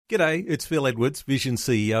G'day, it's Phil Edwards, Vision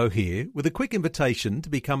CEO here, with a quick invitation to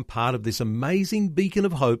become part of this amazing beacon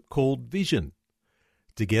of hope called Vision.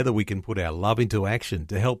 Together we can put our love into action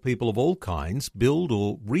to help people of all kinds build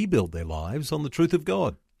or rebuild their lives on the truth of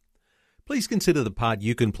God. Please consider the part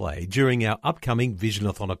you can play during our upcoming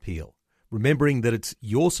Visionathon appeal, remembering that it's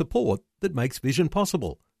your support that makes Vision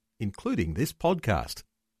possible, including this podcast.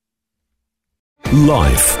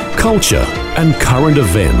 Life, culture, and current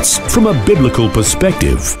events from a biblical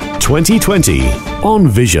perspective. 2020 on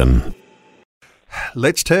Vision.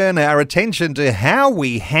 Let's turn our attention to how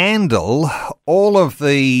we handle all of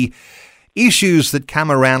the issues that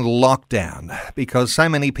come around lockdown, because so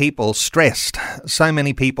many people stressed, so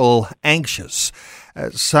many people anxious,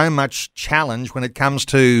 so much challenge when it comes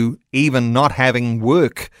to even not having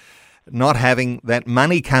work, not having that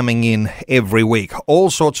money coming in every week, all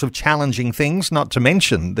sorts of challenging things, not to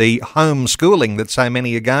mention the homeschooling that so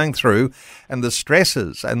many are going through and the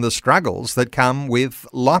stresses and the struggles that come with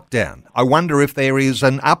lockdown. I wonder if there is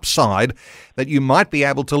an upside that you might be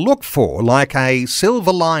able to look for, like a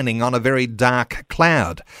silver lining on a very dark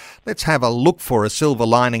cloud. Let's have a look for a silver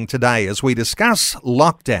lining today as we discuss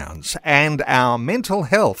lockdowns and our mental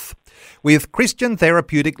health with Christian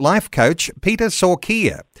therapeutic life coach Peter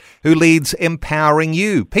Sorkia, who leads Empowering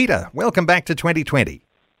You. Peter, welcome back to 2020.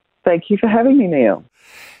 Thank you for having me, Neil.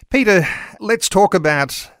 Peter, let's talk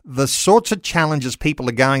about the sorts of challenges people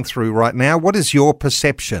are going through right now. What is your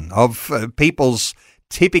perception of people's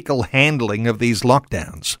typical handling of these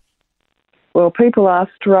lockdowns? Well, people are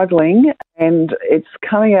struggling, and it's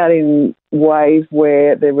coming out in ways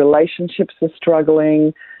where their relationships are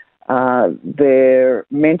struggling, their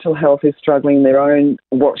mental health is struggling, their own,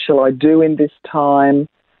 what shall I do in this time?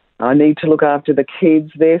 I need to look after the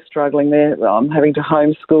kids. They're struggling. I'm having to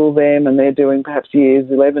homeschool them, and they're doing perhaps years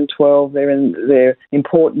 11, 12. They're in their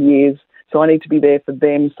important years, so I need to be there for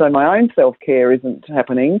them. So my own self-care isn't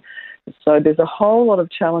happening. So there's a whole lot of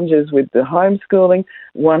challenges with the homeschooling.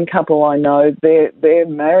 One couple I know, their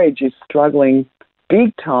marriage is struggling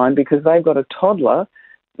big time because they've got a toddler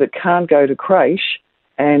that can't go to creche,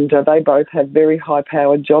 and they both have very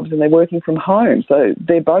high-powered jobs, and they're working from home. So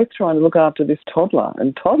they're both trying to look after this toddler.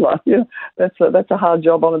 And that's a hard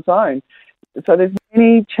job on its own. So there's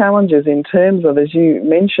many challenges in terms of, as you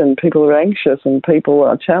mentioned, people are anxious and people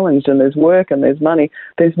are challenged, and there's work and there's money.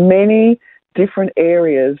 There's many different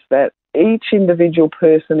areas that each individual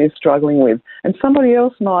person is struggling with. And somebody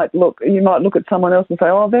else you might look at someone else and say,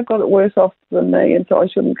 oh, they've got it worse off than me, and so I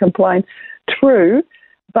shouldn't complain. True,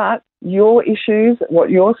 but your issues, what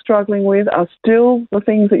you're struggling with, are still the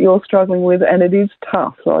things that you're struggling with, and it is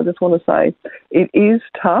tough. So I just want to say it is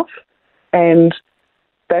tough, and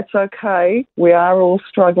that's okay. We are all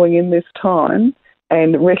struggling in this time,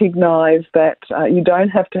 and recognise that you don't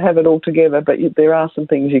have to have it all together, but there are some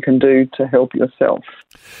things you can do to help yourself.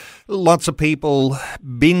 Lots of people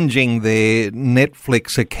binging their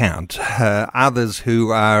Netflix account, others who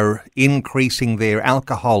are increasing their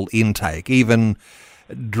alcohol intake, even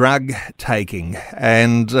drug taking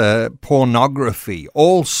and pornography,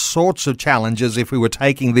 all sorts of challenges if we were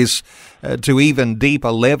taking this to even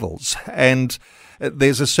deeper levels. And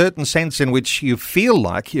there's a certain sense in which you feel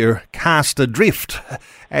like you're cast adrift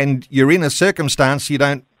and you're in a circumstance you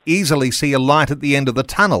don't easily see a light at the end of the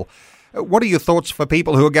tunnel. What are your thoughts for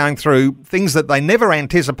people who are going through things that they never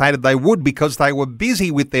anticipated they would because they were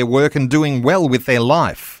busy with their work and doing well with their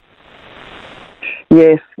life?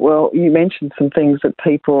 Yes, well, you mentioned some things that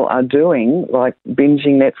people are doing, like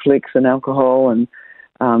binging Netflix and alcohol and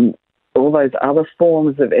all those other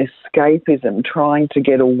forms of escapism, trying to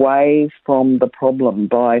get away from the problem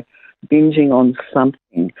by binging on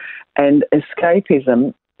something. And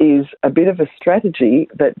escapism is a bit of a strategy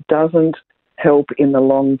that doesn't help in the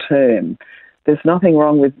long term. There's nothing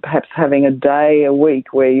wrong with perhaps having a day a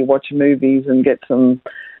week where you watch movies and get some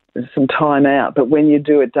time out, but when you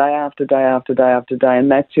do it day after day after day after day,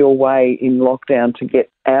 and that's your way in lockdown to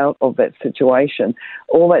get out of that situation,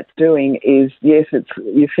 all that's doing is, yes,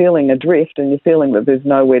 you're feeling adrift and you're feeling that there's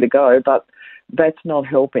nowhere to go, but that's not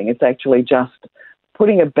helping. It's actually just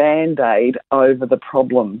putting a Band-Aid over the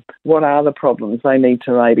problem. What are the problems? They need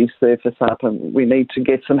to maybe surface up, and we need to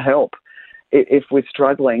get some help. If we're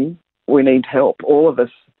struggling, we need help. All of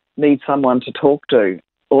us need someone to talk to.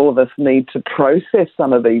 All of us need to process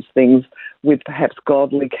some of these things with perhaps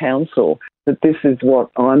godly counsel, that this is what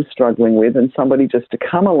I'm struggling with, and somebody just to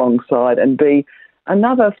come alongside and be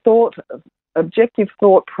another objective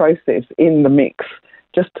thought process in the mix,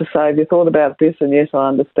 just to say, have you thought about this? And yes, I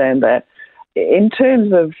understand that. In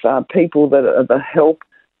terms of people that are the help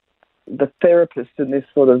the therapist in this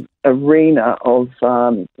sort of arena of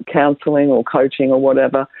counselling or coaching or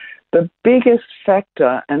whatever, the biggest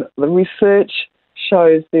factor, and the research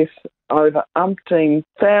shows this over umpteen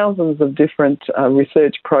thousands of different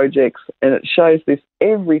research projects, and it shows this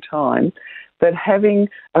every time, that having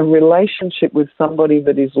a relationship with somebody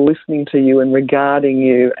that is listening to you and regarding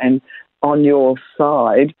you and on your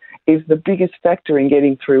side is the biggest factor in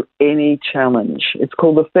getting through any challenge. It's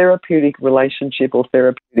called the therapeutic relationship or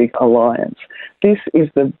therapeutic alliance. This is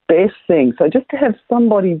the best thing. So just to have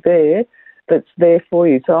somebody there that's there for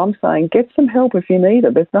you. So I'm saying get some help if you need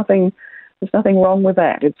it. There's nothing wrong with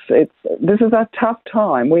that. This is a tough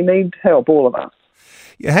time. We need help, all of us.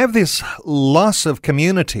 You have this loss of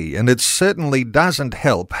community, and it certainly doesn't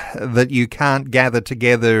help that you can't gather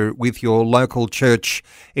together with your local church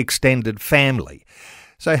extended family.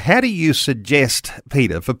 So how do you suggest,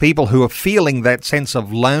 Peter, for people who are feeling that sense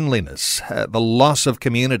of loneliness, the loss of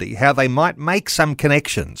community, how they might make some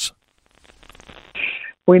connections?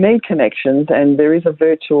 We need connections, and there is a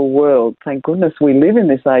virtual world. Thank goodness we live in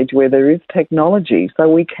this age where there is technology, so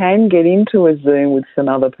we can get into a Zoom with some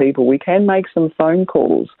other people. We can make some phone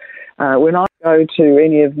calls. When I go to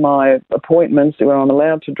any of my appointments where I'm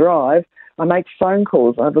allowed to drive, I make phone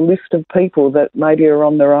calls. I have a list of people that maybe are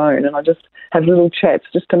on their own, and I just have little chats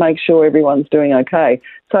just to make sure everyone's doing okay.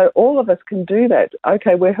 So all of us can do that.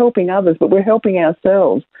 Okay, we're helping others, but we're helping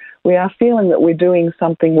ourselves. We are feeling that we're doing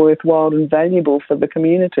something worthwhile and valuable for the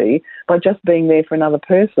community by just being there for another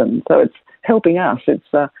person. So it's helping us.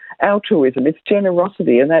 It's altruism. It's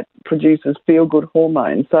generosity, and that produces feel-good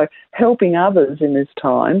hormones. So helping others in this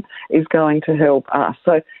time is going to help us.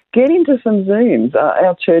 So get into some Zooms.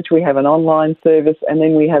 Our church, we have an online service, and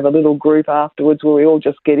then we have a little group afterwards where we all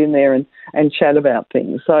just get in there and chat about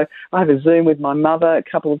things. So I have a Zoom with my mother a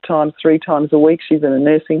couple of times, 3 times a week. She's in a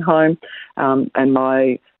nursing home, and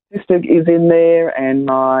my sister is in there, and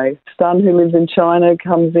my son who lives in China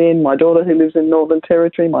comes in, my daughter who lives in Northern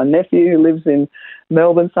Territory, my nephew who lives in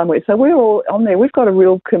Melbourne somewhere. So we're all on there. We've got a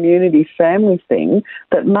real community family thing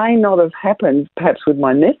that may not have happened perhaps with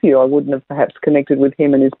my nephew. I wouldn't have perhaps connected with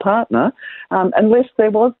him and his partner unless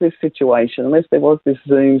there was this situation, unless there was this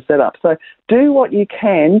Zoom set up. So do what you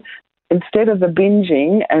can. Instead of the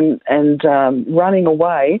binging and running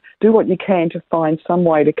away, do what you can to find some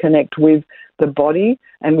way to connect with the body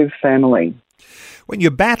and with family. When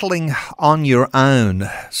you're battling on your own,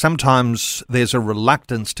 sometimes there's a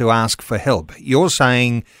reluctance to ask for help. You're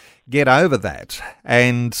saying get over that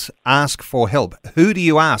and ask for help. Who do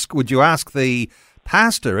you ask? Would you ask the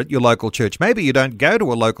pastor at your local church? Maybe you don't go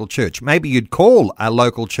to a local church. Maybe you'd call a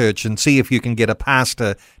local church and see if you can get a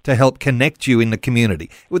pastor to help connect you in the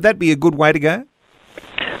community. Would that be a good way to go?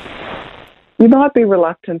 You might be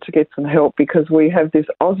reluctant to get some help because we have this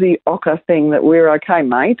Aussie ochre thing that we're okay,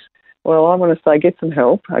 mate. Well, I want to say get some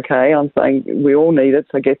help, okay? I'm saying we all need it,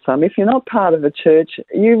 so get some. If you're not part of a church,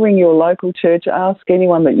 you ring your local church, ask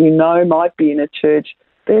anyone that you know might be in a church.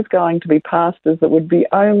 There's going to be pastors that would be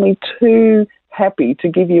only too happy to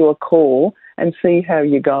give you a call and see how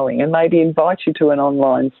you're going, and maybe invite you to an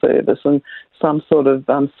online service and some sort of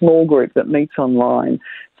small group that meets online.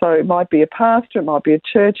 So it might be a pastor, it might be a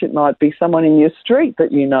church, it might be someone in your street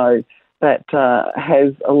that you know that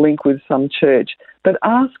has a link with some church. But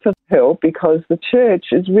ask for help, because the church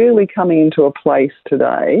is really coming into a place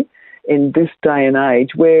today in this day and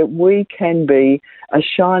age where we can be a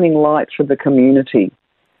shining light for the community.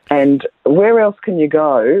 And where else can you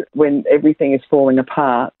go when everything is falling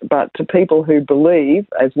apart but to people who believe,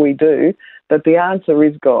 as we do, that the answer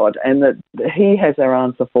is God and that He has our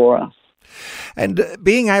answer for us. And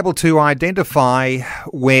being able to identify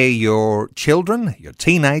where your children, your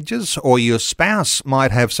teenagers, or your spouse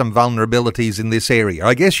might have some vulnerabilities in this area.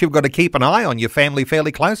 I guess you've got to keep an eye on your family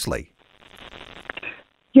fairly closely.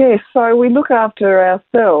 Yes, so we look after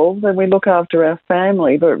ourselves and we look after our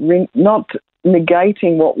family, but not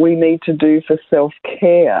negating what we need to do for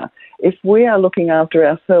self-care. If we are looking after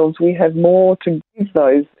ourselves, we have more to give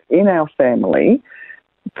those in our family.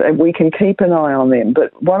 So we can keep an eye on them.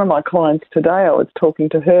 But one of my clients today, I was talking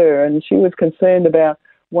to her, and she was concerned about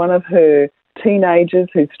one of her teenagers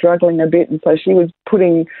who's struggling a bit, and so she was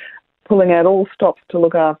pulling out all stops to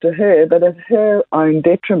look after her, but at her own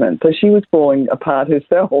detriment. So she was falling apart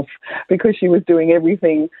herself because she was doing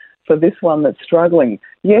everything for this one that's struggling.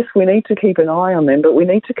 Yes, we need to keep an eye on them, but we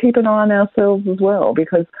need to keep an eye on ourselves as well,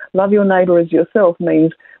 because love your neighbour as yourself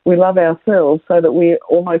means we love ourselves so that we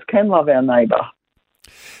almost can love our neighbour.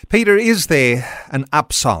 Peter, is there an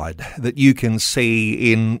upside that you can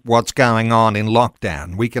see in what's going on in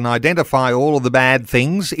lockdown? We can identify all of the bad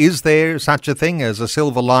things. Is there such a thing as a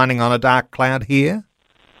silver lining on a dark cloud here?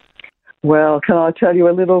 Well, can I tell you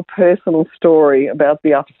a little personal story about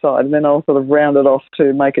the upside, and then I'll sort of round it off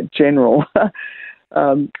to make it general.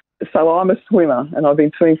 So I'm a swimmer, and I've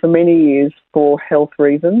been swimming for many years for health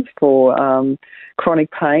reasons, for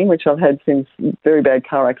chronic pain, which I've had since very bad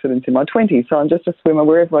car accidents in my 20s. So I'm just a swimmer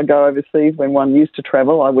wherever I go overseas. When one used to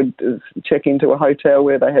travel, I would check into a hotel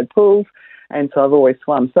where they had pools, and so I've always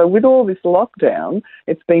swum. So with all this lockdown,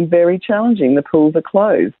 it's been very challenging. The pools are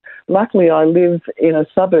closed. Luckily, I live in a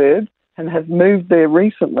suburb and have moved there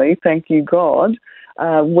recently, thank you God,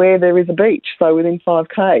 where there is a beach, so within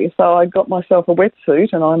 5K. So I got myself a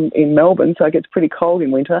wetsuit, and I'm in Melbourne, so it gets pretty cold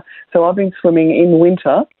in winter. So I've been swimming in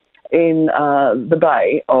winter in the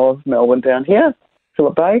bay of Melbourne down here,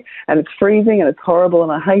 Phillip Bay, and it's freezing and it's horrible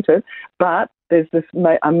and I hate it, but there's this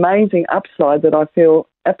amazing upside that I feel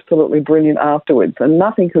absolutely brilliant afterwards, and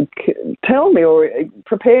nothing could tell me or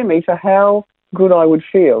prepare me for how good I would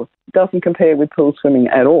feel. It doesn't compare with pool swimming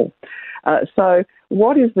at all. So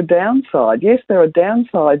what is the downside? Yes, there are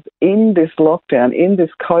downsides in this lockdown, in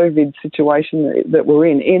this COVID situation that we're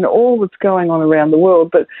in all that's going on around the world,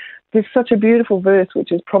 but there's such a beautiful verse,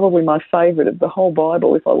 which is probably my favourite of the whole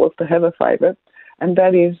Bible, if I was to have a favourite, and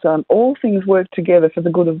that is, all things work together for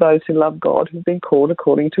the good of those who love God, who've been called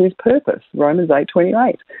according to his purpose, Romans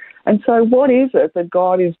 8:28. And so what is it that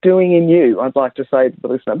God is doing in you? I'd like to say to the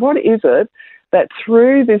listener, what is it that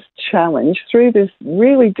through this challenge, through this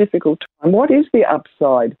really difficult time, what is the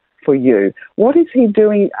upside for you? What is he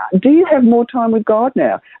doing? Do you have more time with God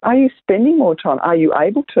now? Are you spending more time? Are you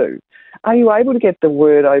able to? Are you able to get the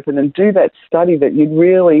Word open and do that study that you'd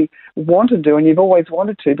really want to do and you've always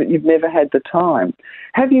wanted to, but you've never had the time?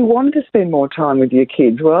 Have you wanted to spend more time with your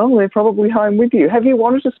kids? Well, they're probably home with you. Have you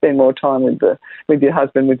wanted to spend more time with your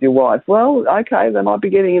husband, with your wife? Well, okay, they might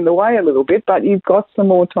be getting in the way a little bit, but you've got some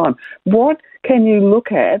more time. What can you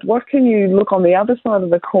look at? What can you look on the other side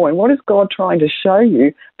of the coin? What is God trying to show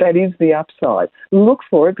you that is the upside? Look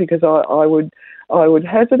for it, because I would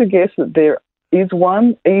hazard a guess that there is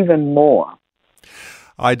one even more.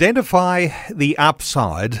 Identify the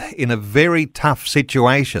upside in a very tough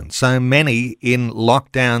situation. So many in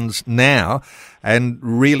lockdowns now and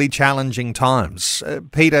really challenging times.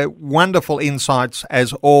 Peter, wonderful insights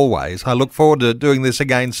as always. I look forward to doing this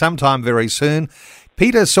again sometime very soon.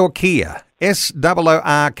 Peter Sorkia,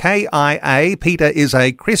 Soorkia. Peter is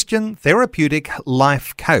a Christian therapeutic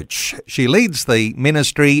life coach. She leads the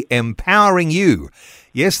ministry Empowering You.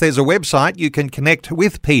 Yes, there's a website you can connect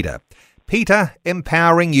with Peter.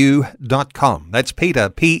 PeterEmpoweringYou.com. That's Peter,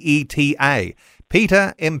 P-E-T-A.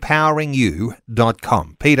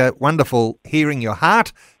 PeterEmpoweringYou.com. Peter, wonderful hearing your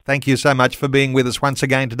heart. Thank you so much for being with us once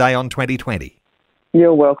again today on 2020.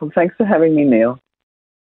 You're welcome. Thanks for having me, Neil.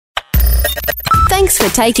 Thanks for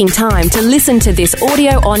taking time to listen to this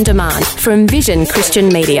audio on demand from Vision Christian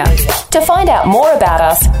Media. To find out more about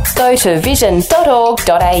us, go to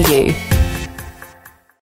vision.org.au.